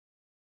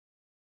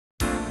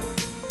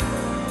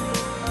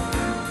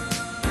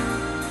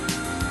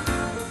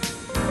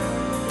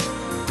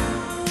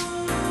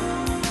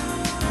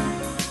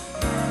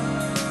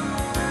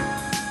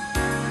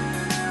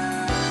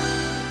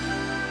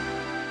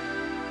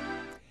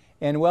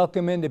and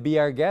welcome in to be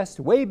our guest.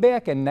 Way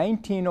back in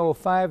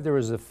 1905, there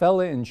was a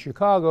fella in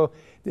Chicago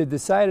that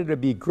decided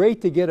it'd be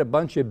great to get a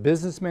bunch of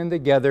businessmen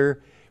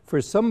together for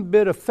some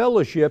bit of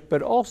fellowship,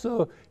 but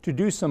also to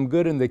do some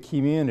good in the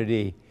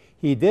community.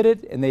 He did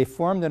it, and they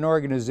formed an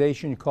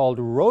organization called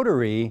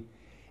Rotary.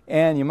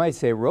 And you might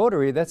say,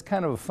 Rotary, that's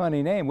kind of a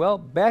funny name. Well,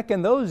 back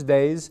in those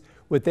days,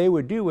 what they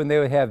would do when they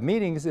would have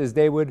meetings is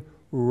they would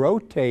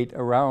rotate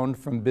around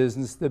from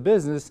business to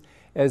business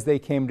as they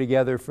came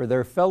together for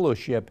their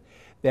fellowship.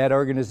 That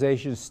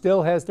organization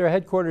still has their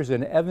headquarters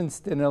in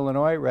Evanston,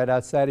 Illinois, right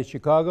outside of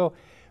Chicago.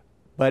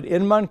 But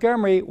in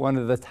Montgomery, one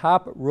of the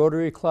top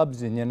Rotary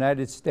clubs in the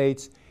United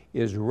States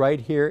is right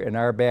here in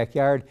our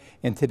backyard.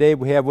 And today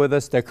we have with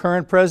us the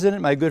current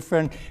president, my good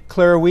friend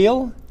Clare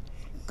Weil.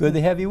 Good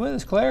to have you with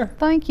us, Clare.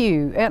 Thank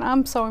you. And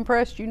I'm so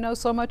impressed you know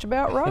so much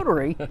about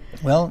Rotary.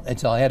 Well,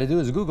 that's all I had to do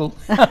is Google.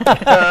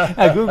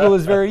 Google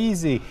is very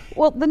easy.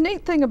 Well, the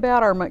neat thing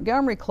about our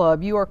Montgomery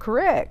Club, you are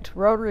correct.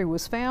 Rotary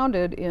was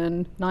founded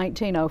in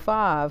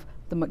 1905.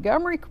 The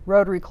Montgomery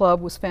Rotary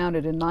Club was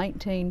founded in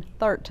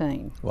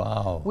 1913.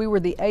 Wow. We were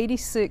the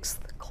 86th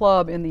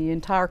club in the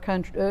entire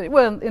country,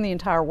 well, in the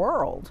entire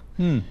world.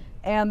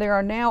 And there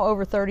are now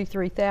over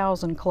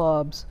 33,000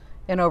 clubs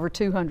in over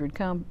 200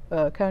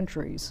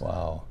 countries.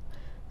 Wow.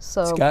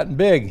 So it's gotten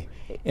big.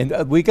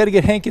 And we got to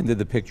get Hank into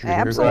the picture here.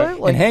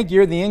 Absolutely. And Hank,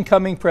 you're the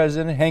incoming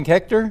president, Hank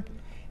Hector.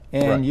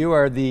 And you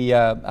are the,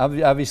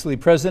 obviously,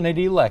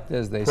 president-elect,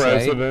 as they say.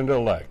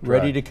 President-elect.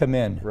 Ready to come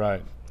in.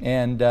 Right.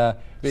 And the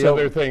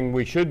other thing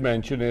we should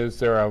mention is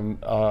there are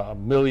 1.3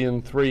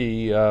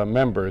 million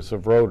members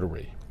of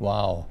Rotary.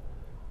 Wow.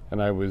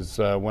 And I was,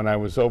 when I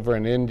was over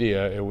in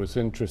India, it was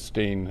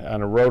interesting,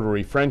 on a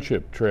Rotary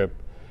friendship trip,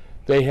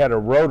 they had a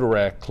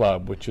Rotaract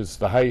club, which is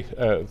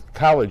the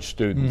college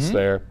students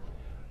there,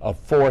 of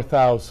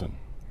 4,000.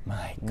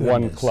 My goodness.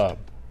 One club.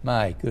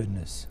 My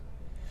goodness.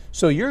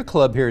 So your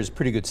club here is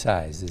pretty good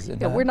size, is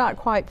it not? we're not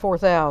quite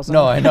 4,000.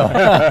 No, I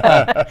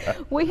know.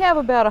 We have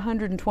about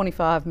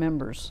 125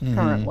 members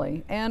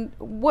currently. And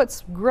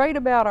what's great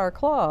about our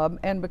club,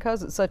 and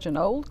because it's such an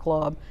old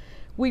club,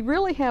 we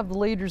really have the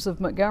leaders of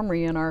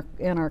Montgomery in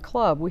our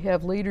club. We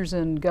have leaders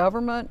in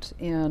government,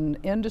 in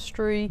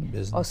industry,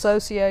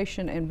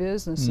 association, and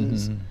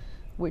businesses,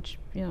 which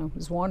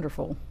is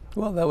wonderful.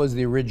 Well, that was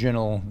the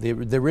original.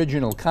 The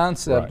original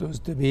concept was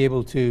to be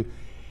able to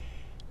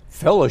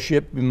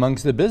fellowship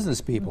amongst the business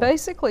people.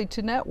 Basically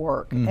to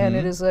network, and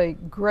it is a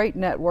great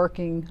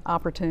networking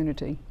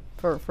opportunity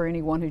for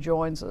anyone who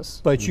joins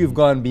us. But you've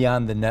gone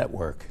beyond the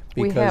network,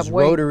 because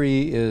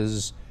Rotary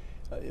is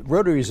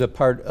a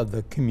part of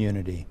the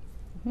community.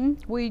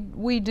 We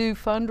do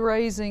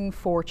fundraising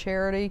for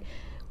charity.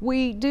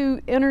 We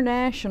do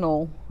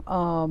international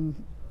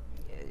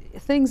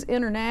things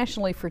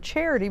internationally for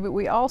charity, but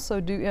we also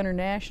do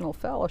international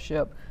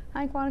fellowship.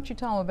 Hank, why don't you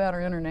tell them about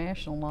our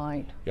international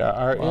night? Yeah,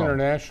 our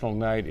international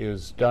night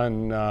is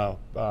done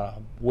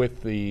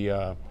with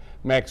the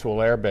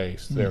Maxwell Air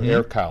Base, their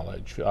Air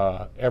College.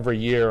 Every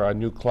year a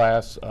new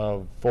class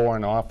of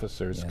foreign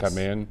officers come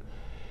in,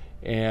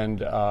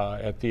 and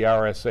at the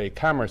RSA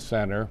Commerce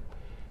Center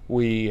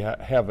we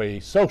have a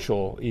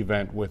social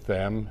event with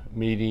them,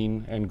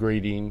 meeting and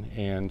greeting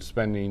and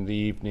spending the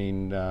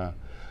evening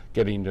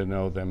getting to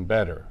know them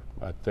better.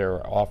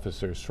 They're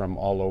officers from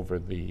all over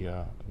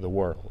the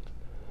world.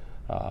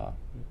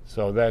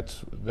 So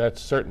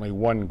that's certainly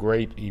one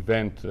great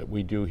event that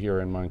we do here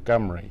in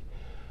Montgomery.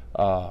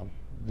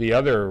 The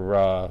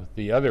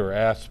other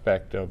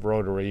aspect of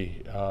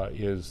Rotary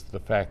is the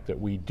fact that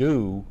we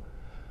do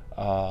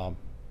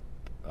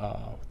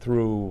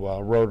through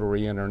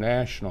Rotary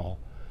International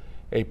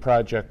a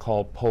project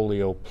called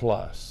Polio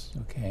Plus.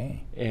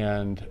 Okay.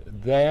 And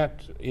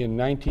that, in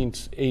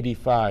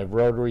 1985,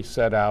 Rotary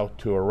set out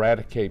to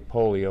eradicate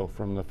polio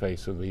from the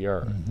face of the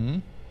earth.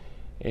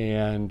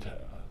 And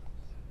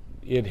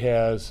it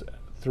has,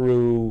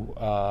 through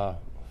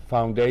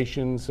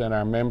foundations and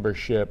our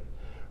membership,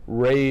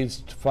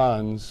 raised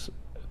funds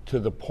to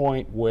the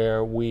point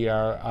where we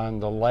are on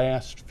the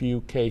last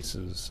few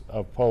cases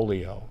of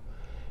polio,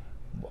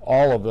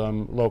 all of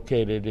them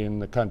located in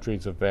the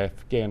countries of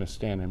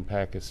Afghanistan and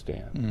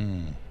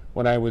Pakistan.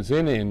 When I was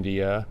in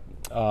India,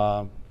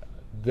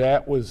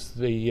 that was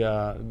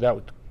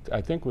that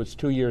I think was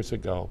 2 years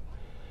ago,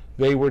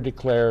 they were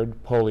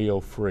declared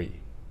polio free.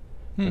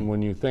 And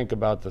when you think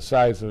about the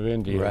size of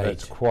India,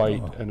 that's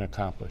quite an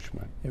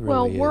accomplishment. It really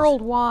well, is.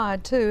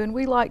 Worldwide too, and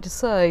we like to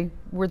say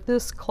we're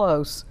this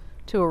close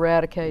to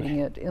eradicating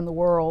it in the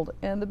world.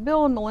 And the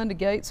Bill and Melinda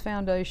Gates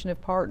Foundation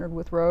have partnered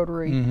with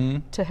Rotary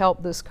to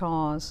help this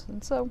cause.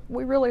 And so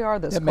we really are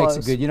this close. That makes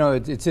it good. You know,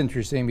 it's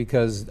interesting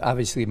because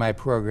obviously my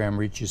program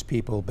reaches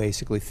people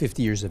basically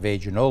 50 years of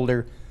age and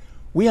older.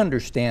 We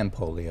understand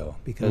polio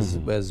because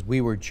as we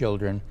were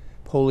children,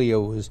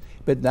 polio was,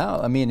 but now,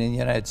 I mean, in the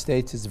United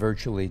States, it's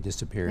virtually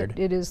disappeared.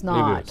 It is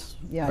not. It is.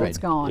 Yeah, it's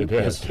gone. It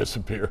has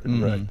disappeared,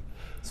 right.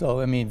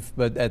 So, I mean,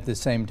 but at the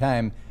same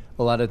time,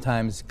 a lot of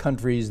times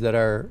countries that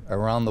are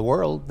around the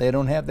world, they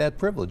don't have that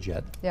privilege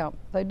yet. Yeah,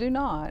 they do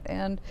not.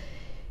 And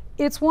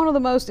It's one of the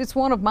most. It's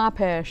one of my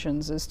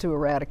passions is to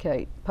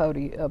eradicate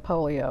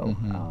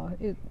polio.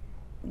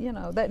 You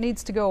know, that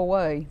needs to go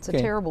away. It's a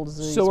terrible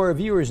disease. So our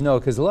viewers know,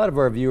 because a lot of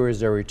our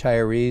viewers are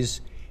retirees.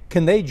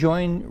 Can they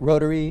join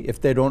Rotary if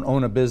they don't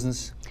own a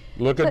business?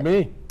 Look at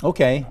me.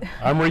 Okay.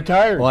 I'm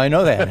retired. Well, I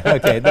know that.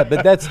 Okay,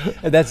 but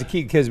that's a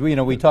key, because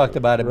we talked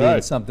about it being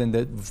Right. something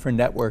that for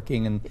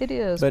networking and It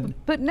is,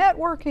 but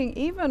networking,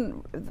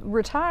 even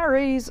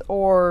retirees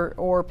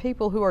or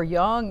people who are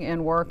young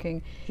and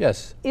working,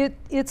 yes,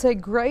 it's a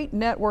great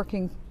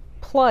networking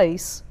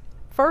place.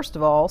 First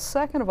of all,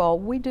 second of all,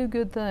 we do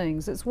good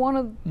things. It's one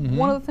of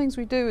the things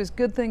we do is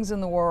good things in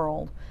the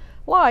world,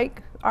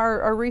 like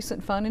our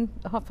recent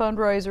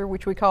fundraiser,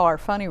 which we call our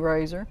Funny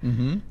Raiser,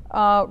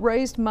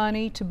 raised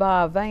money to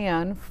buy a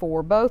van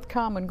for both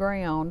Common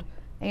Ground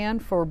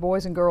and for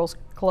Boys and Girls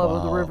Club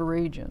of the River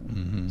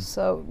Region.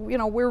 So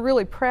we're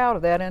really proud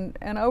of that,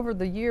 and over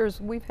the years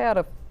we've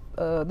had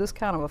this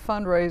kind of a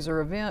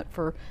fundraiser event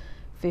for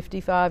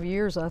 55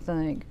 years, I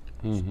think.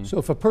 So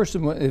if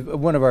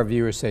one of our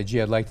viewers said,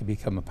 "Gee, I'd like to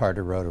become a part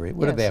of Rotary,"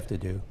 what do they have to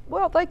do?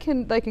 Well, they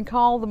can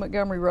call the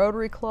Montgomery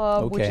Rotary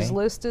Club, which is Okay.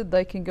 listed.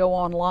 They can go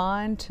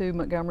online to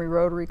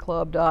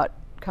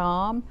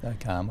montgomeryrotaryclub.com.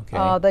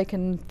 Okay. They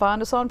can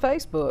find us on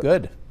Facebook.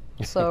 Good.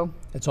 So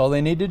That's all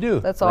they need to do.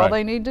 that's all Right.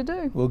 they need to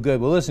do. Well, good.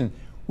 Well, listen,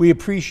 we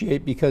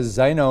appreciate, because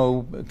I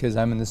know, because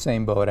I'm in the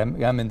same boat.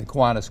 I'm in the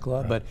Kiwanis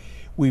Club, but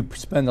we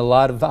spend a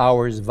lot of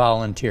hours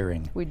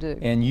volunteering. We do.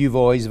 And you've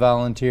always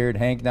volunteered.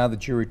 Hank, now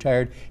that you're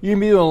retired, you're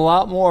going to be doing a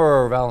lot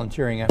more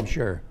volunteering, I'm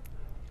sure.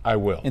 I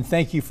will. And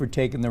thank you for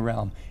taking the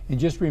realm. And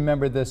just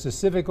remember this, a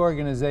civic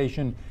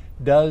organization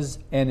does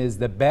and is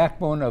the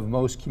backbone of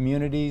most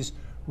communities.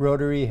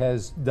 Rotary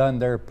has done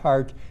their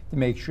part to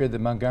make sure that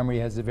Montgomery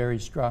has a very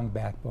strong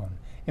backbone.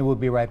 And we'll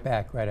be right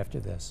back right after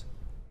this.